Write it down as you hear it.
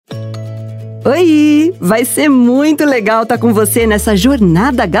Oi! Vai ser muito legal estar com você nessa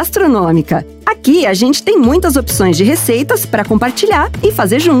jornada gastronômica. Aqui a gente tem muitas opções de receitas para compartilhar e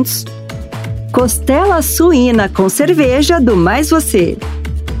fazer juntos. Costela suína com cerveja do Mais Você.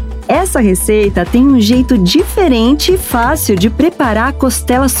 Essa receita tem um jeito diferente e fácil de preparar a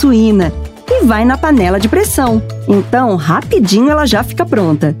costela suína e vai na panela de pressão. Então, rapidinho ela já fica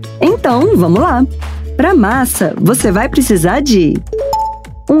pronta. Então, vamos lá! Para massa, você vai precisar de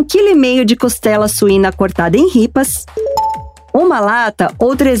 1,5 kg de costela suína cortada em ripas, uma lata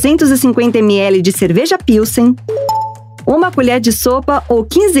ou 350 ml de cerveja Pilsen, uma colher de sopa ou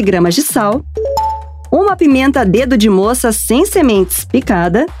 15 gramas de sal, uma pimenta dedo de moça sem sementes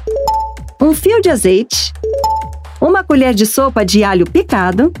picada, um fio de azeite, uma colher de sopa de alho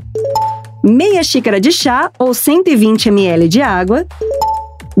picado, meia xícara de chá ou 120 ml de água,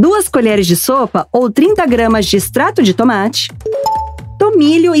 2 colheres de sopa ou 30 gramas de extrato de tomate,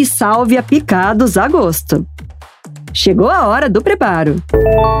 tomilho e sálvia picados a gosto. Chegou a hora do preparo!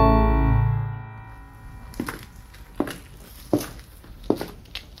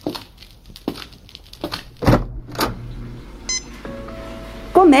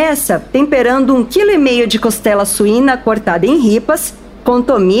 Começa temperando 1,5 kg de costela suína cortada em ripas, com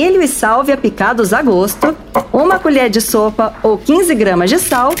tomilho e sálvia picados a gosto, uma colher de sopa ou 15 gramas de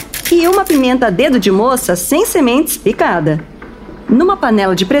sal e uma pimenta dedo de moça sem sementes picada. Numa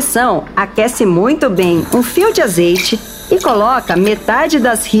panela de pressão, aquece muito bem um fio de azeite e coloca metade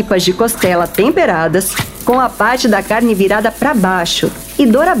das ripas de costela temperadas com a parte da carne virada para baixo e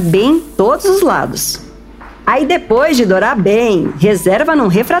doura bem todos os lados. Aí depois de dourar bem, reserva num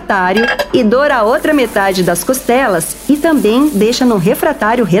refratário e doura a outra metade das costelas e também deixa num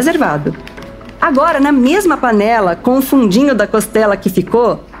refratário reservado. Agora, na mesma panela, com o fundinho da costela que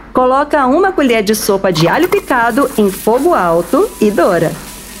ficou, coloca 1 colher de sopa de alho picado em fogo alto e doura.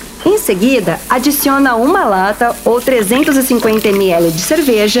 Em seguida, adiciona uma lata ou 350 ml de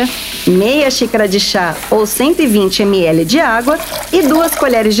cerveja, meia xícara de chá ou 120 ml de água e 2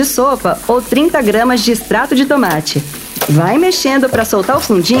 colheres de sopa ou 30 gramas de extrato de tomate. Vai mexendo para soltar o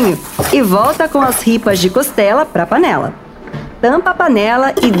fundinho e volta com as ripas de costela para a panela. Tampa a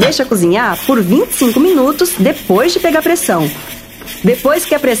panela e deixa cozinhar por 25 minutos depois de pegar pressão. Depois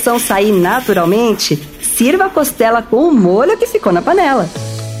que a pressão sair naturalmente, sirva a costela com o molho que ficou na panela.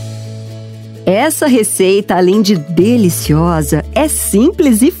 Essa receita, além de deliciosa, é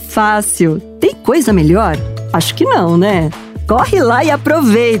simples e fácil. Tem coisa melhor? Acho que não, né? Corre lá e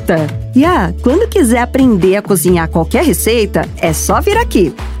aproveita! E quando quiser aprender a cozinhar qualquer receita, é só vir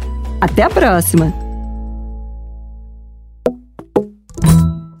aqui. Até a próxima!